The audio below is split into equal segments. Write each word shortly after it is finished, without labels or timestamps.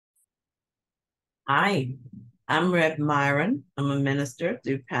Hi, I'm Rev Myron. I'm a minister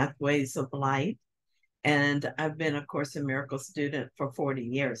through Pathways of Light, and I've been a Course in Miracles student for 40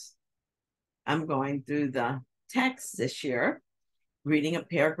 years. I'm going through the text this year, reading a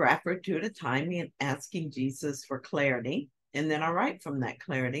paragraph or two at a time and asking Jesus for clarity. And then I write from that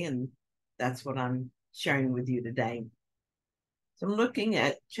clarity, and that's what I'm sharing with you today. So I'm looking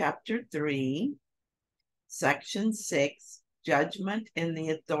at chapter 3, section 6, Judgment and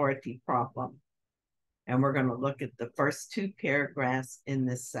the Authority Problem. And we're going to look at the first two paragraphs in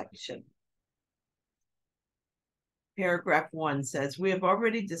this section. Paragraph 1 says, we have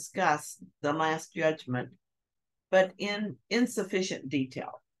already discussed the last judgment, but in insufficient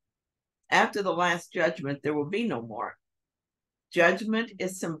detail. After the last judgment, there will be no more. Judgment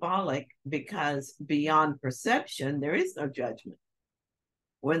is symbolic because beyond perception, there is no judgment.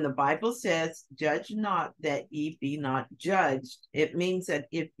 When the Bible says, judge not that ye be not judged, it means that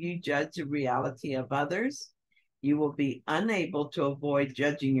if you judge the reality of others, you will be unable to avoid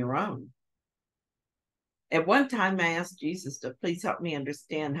judging your own. At one time, I asked Jesus to please help me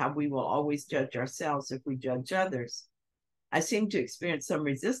understand how we will always judge ourselves if we judge others. I seemed to experience some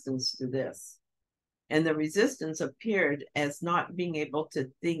resistance to this, and the resistance appeared as not being able to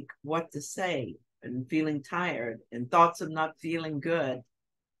think what to say and feeling tired and thoughts of not feeling good.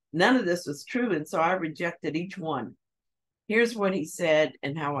 None of this was true, and so I rejected each one. Here's what he said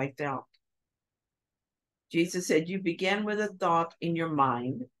and how I felt. Jesus said, you begin with a thought in your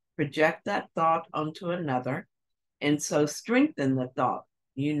mind, project that thought onto another, and so strengthen the thought.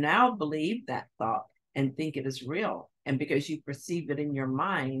 You now believe that thought and think it is real. And because you perceive it in your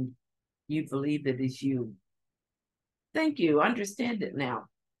mind, you believe it is you. Thank you. Understand it now.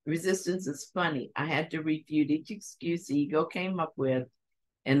 Resistance is funny. I had to refute each excuse the ego came up with,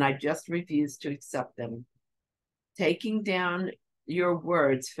 and I just refused to accept them. Taking down your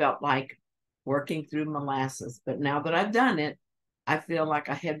words felt like working through molasses, but now that I've done it, I feel like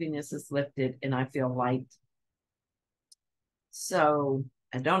a heaviness is lifted and I feel light. So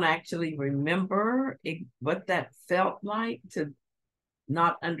I don't actually remember what that felt like to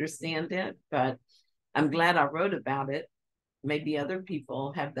not understand it, but I'm glad I wrote about it. Maybe other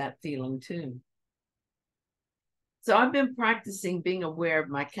people have that feeling too. So I've been practicing being aware of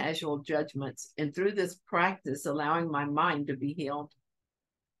my casual judgments, and through this practice, allowing my mind to be healed.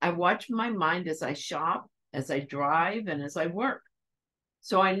 I watch my mind as I shop, as I drive, and as I work.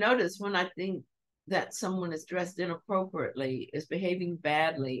 So I notice when I think that someone is dressed inappropriately, is behaving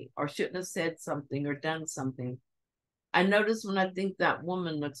badly, or shouldn't have said something or done something. I notice when I think that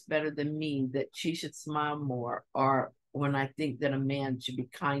woman looks better than me, that she should smile more, or when I think that a man should be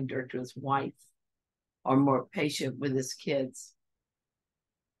kinder to his wife or more patient with his kids.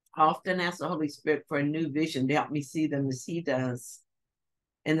 I often ask the Holy Spirit for a new vision to help me see them as he does.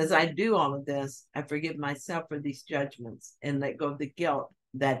 And as I do all of this, I forgive myself for these judgments and let go of the guilt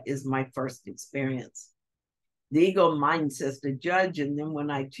that is my first experience. The ego mind says to judge, and then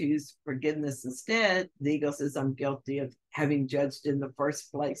when I choose forgiveness instead, the ego says I'm guilty of having judged in the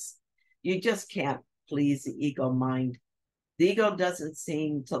first place. You just can't please the ego mind. The ego doesn't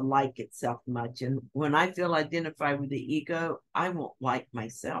seem to like itself much, and when I feel identified with the ego, I won't like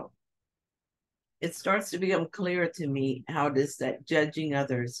myself. It starts to become clear to me how it is that judging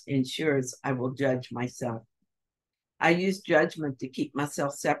others ensures I will judge myself. I use judgment to keep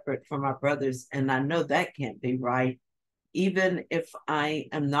myself separate from my brothers, and I know that can't be right, even if I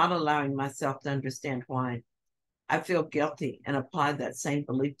am not allowing myself to understand why. I feel guilty and apply that same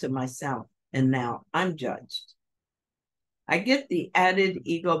belief to myself, and now I'm judged. I get the added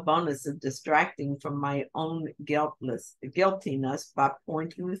ego bonus of distracting from my own guiltiness by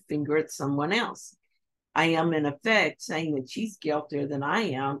pointing the finger at someone else. I am, in effect, saying that she's guiltier than I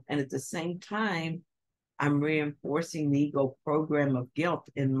am, and at the same time, I'm reinforcing the ego program of guilt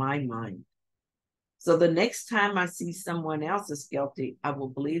in my mind. So the next time I see someone else is guilty, I will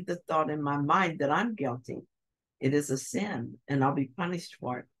believe the thought in my mind that I'm guilty. It is a sin, and I'll be punished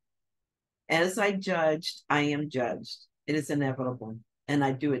for it. As I judged, I am judged. It is inevitable, and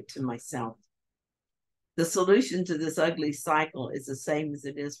I do it to myself. The solution to this ugly cycle is the same as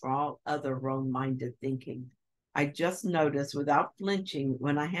it is for all other wrong-minded thinking. I just notice without flinching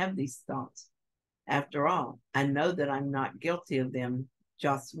when I have these thoughts. After all, I know that I'm not guilty of them,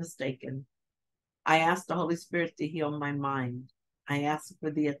 just mistaken. I ask the Holy Spirit to heal my mind. I ask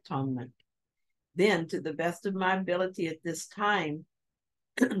for the atonement. Then, to the best of my ability at this time,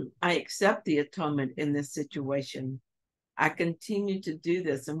 I accept the atonement in this situation. I continue to do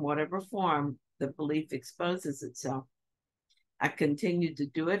this in whatever form the belief exposes itself. I continue to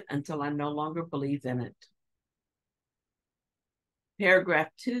do it until I no longer believe in it. Paragraph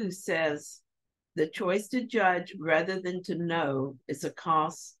 2 says, The choice to judge rather than to know is a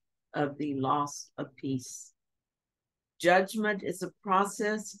cost of the loss of peace. Judgment is a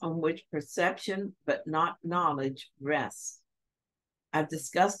process on which perception, but not knowledge, rests. I've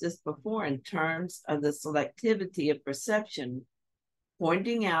discussed this before in terms of the selectivity of perception,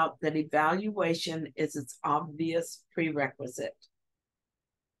 pointing out that evaluation is its obvious prerequisite.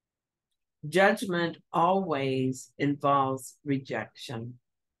 Judgment always involves rejection.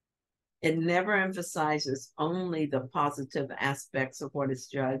 It never emphasizes only the positive aspects of what is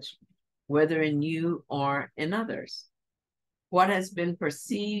judged, whether in you or in others. What has been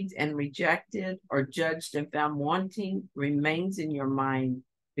perceived and rejected or judged and found wanting remains in your mind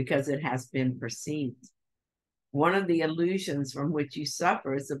because it has been perceived. One of the illusions from which you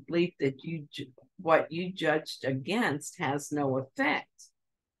suffer is the belief that what you judged against has no effect.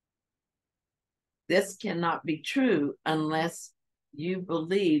 This cannot be true unless you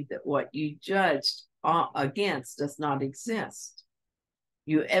believe that what you judged against does not exist.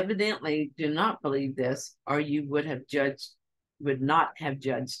 You evidently do not believe this, or you would not have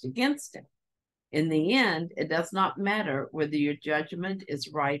judged against it. In the end, it does not matter whether your judgment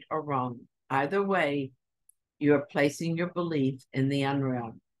is right or wrong. Either way, you are placing your belief in the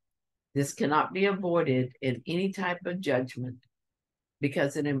unreal. This cannot be avoided in any type of judgment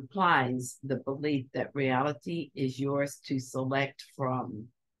because it implies the belief that reality is yours to select from.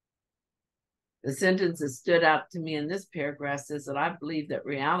 The sentence that stood out to me in this paragraph says that I believe that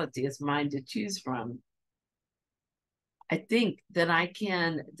reality is mine to choose from. I think that I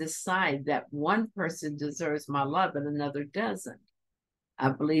can decide that one person deserves my love and another doesn't. I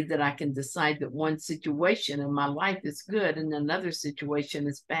believe that I can decide that one situation in my life is good and another situation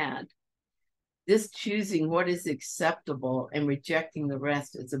is bad. This choosing what is acceptable and rejecting the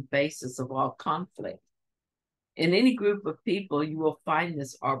rest is the basis of all conflict. In any group of people, you will find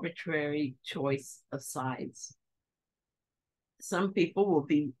this arbitrary choice of sides. Some people will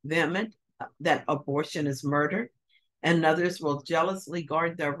be vehement that abortion is murder, and others will jealously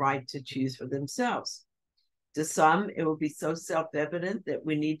guard their right to choose for themselves. To some, it will be so self-evident that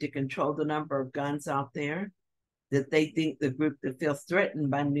we need to control the number of guns out there that they think the group that feels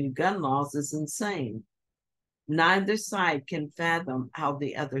threatened by new gun laws is insane. Neither side can fathom how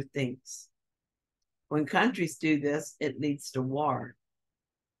the other thinks. When countries do this, it leads to war.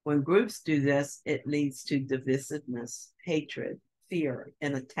 When groups do this, it leads to divisiveness, hatred, fear,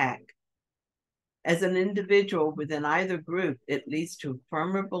 and attack. As an individual within either group, it leads to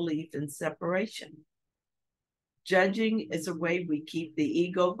firmer belief in separation. Judging is a way we keep the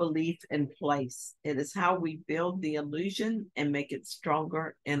ego belief in place. It is how we build the illusion and make it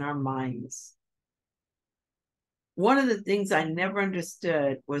stronger in our minds. One of the things I never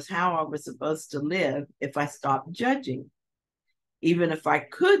understood was how I was supposed to live if I stopped judging, even if I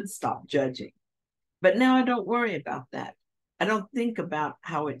could stop judging. But now I don't worry about that. I don't think about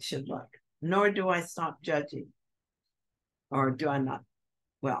how it should look, nor do I stop judging. Or do I not?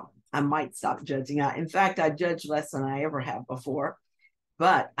 Well, I might stop judging. In fact, I judge less than I ever have before,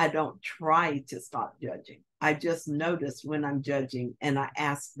 but I don't try to stop judging. I just notice when I'm judging and I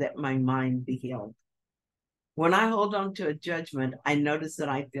ask that my mind be healed. When I hold on to a judgment, I notice that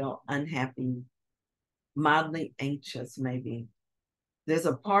I feel unhappy, mildly anxious maybe. There's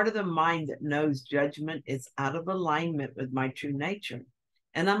a part of the mind that knows judgment is out of alignment with my true nature,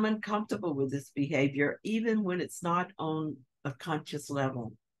 and I'm uncomfortable with this behavior even when it's not on a conscious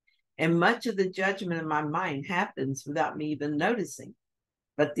level. And much of the judgment in my mind happens without me even noticing.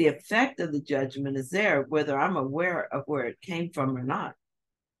 But the effect of the judgment is there, whether I'm aware of where it came from or not.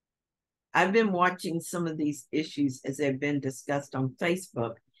 I've been watching some of these issues as they've been discussed on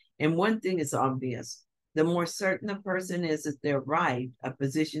Facebook, and one thing is obvious. The more certain a person is that they're right, a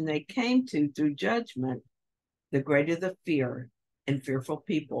position they came to through judgment, the greater the fear, and fearful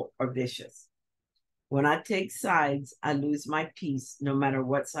people are vicious. When I take sides, I lose my peace no matter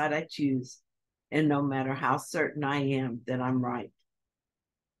what side I choose, and no matter how certain I am that I'm right.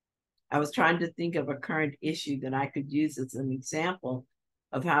 I was trying to think of a current issue that I could use as an example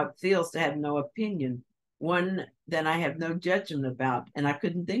of how it feels to have no opinion, one that I have no judgment about, and I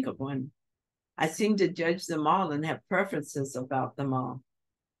couldn't think of one. I seem to judge them all and have preferences about them all.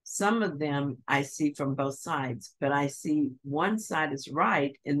 Some of them I see from both sides, but I see one side is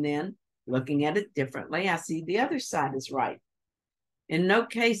right, and then looking at it differently, I see the other side is right. In no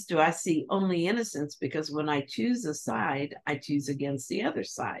case do I see only innocence, because when I choose a side, I choose against the other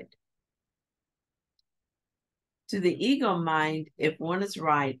side. To the ego mind, if one is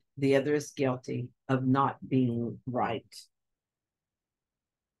right, the other is guilty of not being right.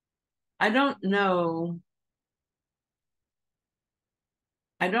 I don't know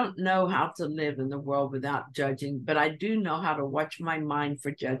I don't know how to live in the world without judging, but I do know how to watch my mind for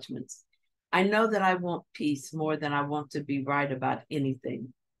judgments. I know that I want peace more than I want to be right about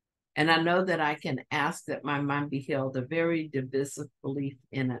anything. And I know that I can ask that my mind be healed, a very divisive belief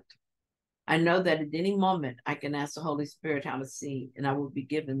in it. I know that at any moment I can ask the Holy Spirit how to see, and I will be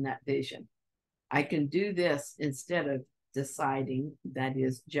given that vision. I can do this instead of deciding, that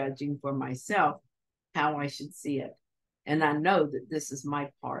is, judging for myself how I should see it. And I know that this is my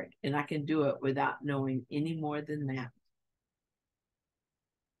part, and I can do it without knowing any more than that.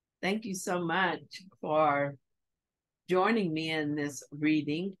 Thank you so much for joining me in this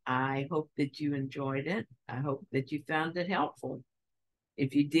reading. I hope that you enjoyed it. I hope that you found it helpful.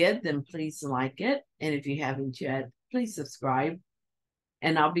 If you did, then please like it. And if you haven't yet, please subscribe.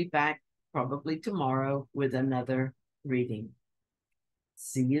 And I'll be back probably tomorrow with another reading.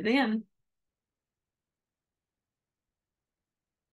 See you then.